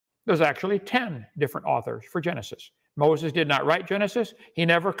There's actually 10 different authors for Genesis. Moses did not write Genesis. He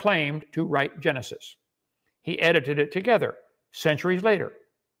never claimed to write Genesis. He edited it together centuries later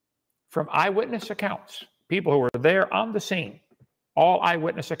from eyewitness accounts, people who were there on the scene, all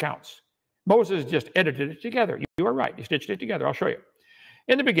eyewitness accounts. Moses just edited it together. You are right. He stitched it together. I'll show you.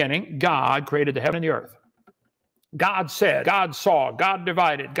 In the beginning, God created the heaven and the earth. God said, God saw, God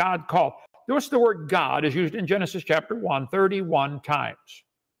divided, God called. Notice the word God is used in Genesis chapter 1 31 times.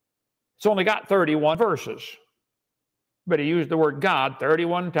 It's only got 31 verses, but he used the word God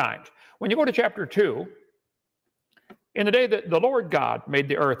 31 times. When you go to chapter 2, in the day that the Lord God made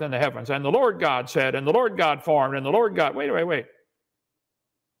the earth and the heavens, and the Lord God said, and the Lord God formed, and the Lord God, wait.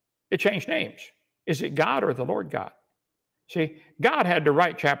 It changed names. Is it God or the Lord God? See, God had to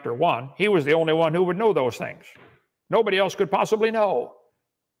write chapter 1. He was the only one who would know those things. Nobody else could possibly know.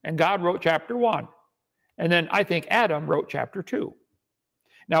 And God wrote chapter 1. And then I think Adam wrote chapter 2.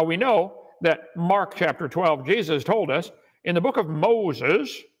 Now we know that Mark chapter 12, Jesus told us in the book of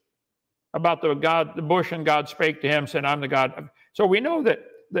Moses about the bush, and God spake to him, said, I'm the God. So we know that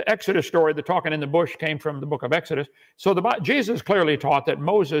the Exodus story, the talking in the bush, came from the book of Exodus. So Jesus clearly taught that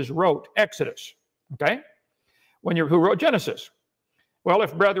Moses wrote Exodus. Okay? Who wrote Genesis? Well,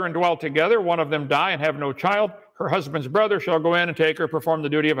 if brethren dwell together, one of them die and have no child, her husband's brother shall go in and take her, perform the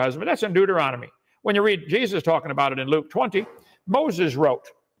duty of husband. That's in Deuteronomy. When you read Jesus talking about it in Luke 20, Moses wrote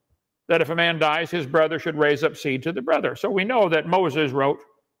that if a man dies, his brother should raise up seed to the brother. So we know that Moses wrote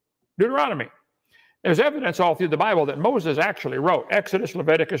Deuteronomy. There's evidence all through the Bible that Moses actually wrote Exodus,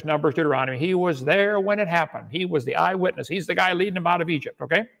 Leviticus, Numbers, Deuteronomy. He was there when it happened. He was the eyewitness. He's the guy leading them out of Egypt,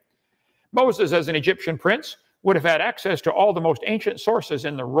 okay? Moses, as an Egyptian prince, would have had access to all the most ancient sources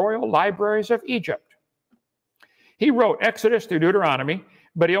in the royal libraries of Egypt. He wrote Exodus through Deuteronomy,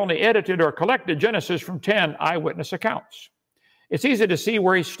 but he only edited or collected Genesis from 10 eyewitness accounts. It's easy to see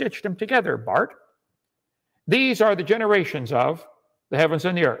where he stitched them together, Bart. These are the generations of the heavens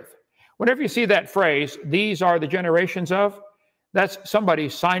and the earth. Whenever you see that phrase, these are the generations of, that's somebody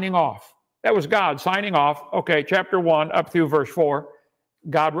signing off. That was God signing off. Okay, chapter 1 up through verse 4,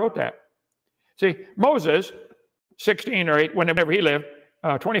 God wrote that. See, Moses, 16 or 8, whenever he lived,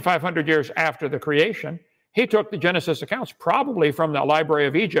 2,500 years after the creation, he took the Genesis accounts probably from the library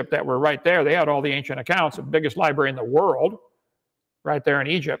of Egypt that were right there. They had all the ancient accounts, the biggest library in the world, right there in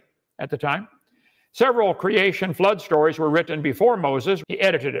Egypt at the time. Several creation flood stories were written before Moses. He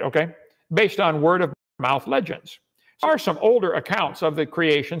edited it, okay, based on word-of-mouth legends. There are some older accounts of the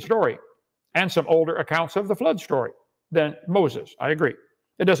creation story and some older accounts of the flood story than Moses. I agree.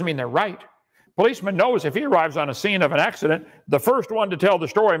 It doesn't mean they're right. Policeman knows if he arrives on a scene of an accident, the first one to tell the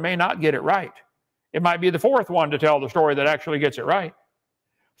story may not get it right. It might be the fourth one to tell the story that actually gets it right.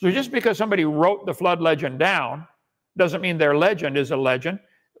 So just because somebody wrote the flood legend down doesn't mean their legend is a legend.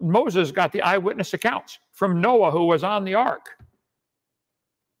 Moses got the eyewitness accounts from Noah, who was on the ark.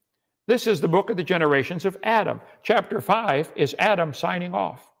 This is the book of the generations of Adam. Chapter 5 is Adam signing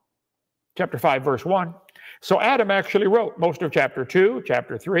off. Chapter 5, verse 1. So Adam actually wrote most of chapter 2,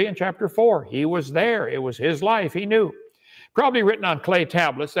 chapter 3, and chapter 4. He was there. It was his life. He knew. Probably written on clay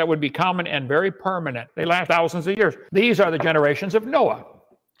tablets that would be common and very permanent. They last thousands of years. These are the generations of Noah.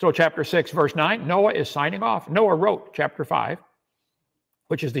 So chapter 6, verse 9, Noah is signing off. Noah wrote chapter 5,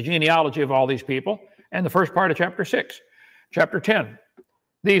 which is the genealogy of all these people, and the first part of chapter 6. Chapter 10,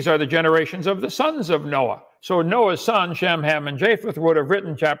 these are the generations of the sons of Noah. So Noah's son, Shem, Ham, and Japheth would have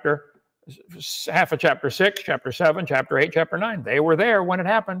written half of chapter 6, chapter 7, chapter 8, chapter 9. They were there when it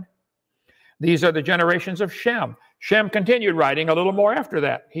happened. These are the generations of Shem. Shem continued writing a little more after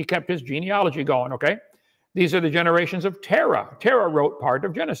that. He kept his genealogy going, okay? These are the generations of Terah. Terah wrote part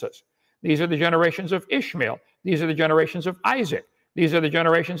of Genesis. These are the generations of Ishmael. These are the generations of Isaac. These are the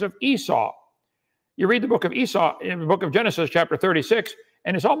generations of Esau. You read the book of Esau in the book of Genesis, chapter 36,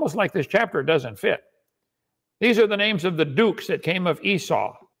 and it's almost like this chapter doesn't fit. These are the names of the dukes that came of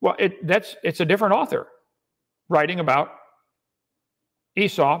Esau. Well, it's a different author writing about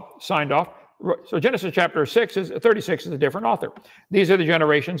Esau, signed off. So Genesis chapter 36 is a different author. These are the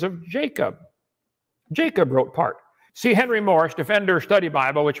generations of Jacob. Jacob wrote part. See Henry Morris, Defender Study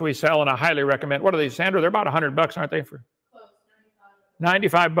Bible, which we sell and I highly recommend. What are these, Sandra? They're about $100, aren't they? For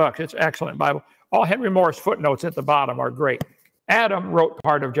 $95. It's excellent Bible. All Henry Morris footnotes at the bottom are great. Adam wrote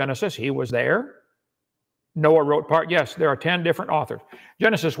part of Genesis. He was there. Noah wrote part. Yes, there are 10 different authors.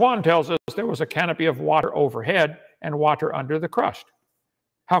 Genesis 1 tells us there was a canopy of water overhead and water under the crust.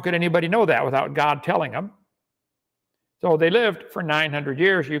 How could anybody know that without God telling them? So they lived for 900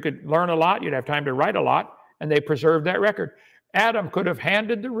 years. You could learn a lot. You'd have time to write a lot. And they preserved that record. Adam could have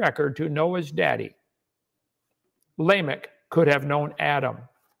handed the record to Noah's daddy. Lamech could have known Adam.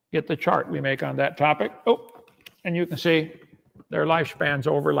 get the chart we make on that topic. Oh, and you can see their lifespans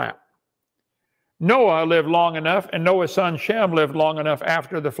overlap. Noah lived long enough, and Noah's son Shem lived long enough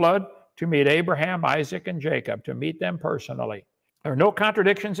after the flood to meet Abraham, Isaac, and Jacob, to meet them personally. There are no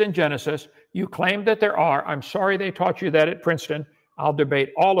contradictions in Genesis. You claim that there are. I'm sorry they taught you that at Princeton. I'll debate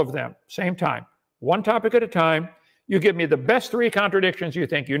all of them, same time, one topic at a time. You give me the best 3 contradictions you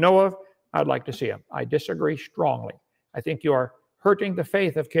think you know of. I'd like to see them. I disagree strongly. I think you are hurting the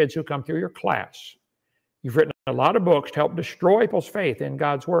faith of kids who come through your class. You've written a lot of books to help destroy people's faith in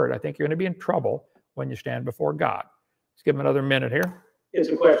God's word. I think you're going to be in trouble when you stand before God. Let's give them another minute here. It's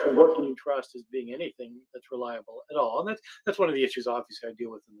a question of what can you trust as being anything that's reliable at all? And that's one of the issues, obviously, I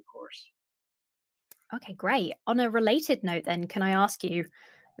deal with in the course. Okay, great. On a related note, then, can I ask you,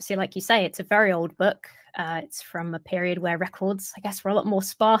 so like you say, it's a very old book. It's from a period where records, I guess, were a lot more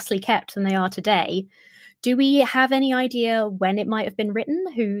sparsely kept than they are today. Do we have any idea when it might have been written,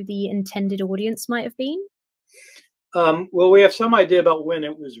 who the intended audience might have been? Well, we have some idea about when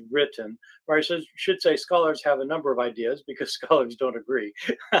it was written, or I should say scholars have a number of ideas because scholars don't agree.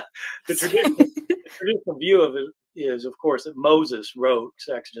 The traditional view of it is, of course, that Moses wrote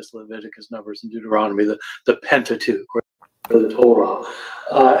Exodus, Leviticus, Numbers, and Deuteronomy, the Pentateuch, or the Torah.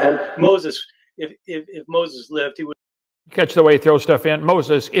 And Moses, if Moses lived, he would... Catch the way he throws stuff in.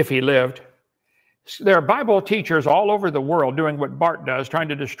 Moses, if he lived. There are Bible teachers all over the world doing what Bart does, trying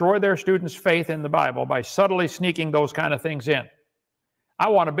to destroy their students' faith in the Bible by subtly sneaking those kind of things in. I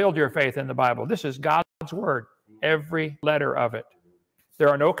want to build your faith in the Bible. This is God's word, every letter of it. There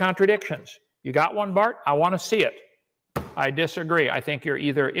are no contradictions. You got one, Bart? I want to see it. I disagree. I think you're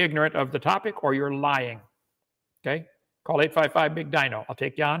either ignorant of the topic or you're lying. Okay? Call 855-BIG-DINO. I'll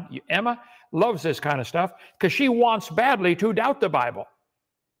take you on. Emma loves this kind of stuff because she wants badly to doubt the Bible.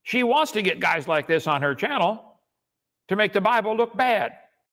 She wants to get guys like this on her channel to make the Bible look bad.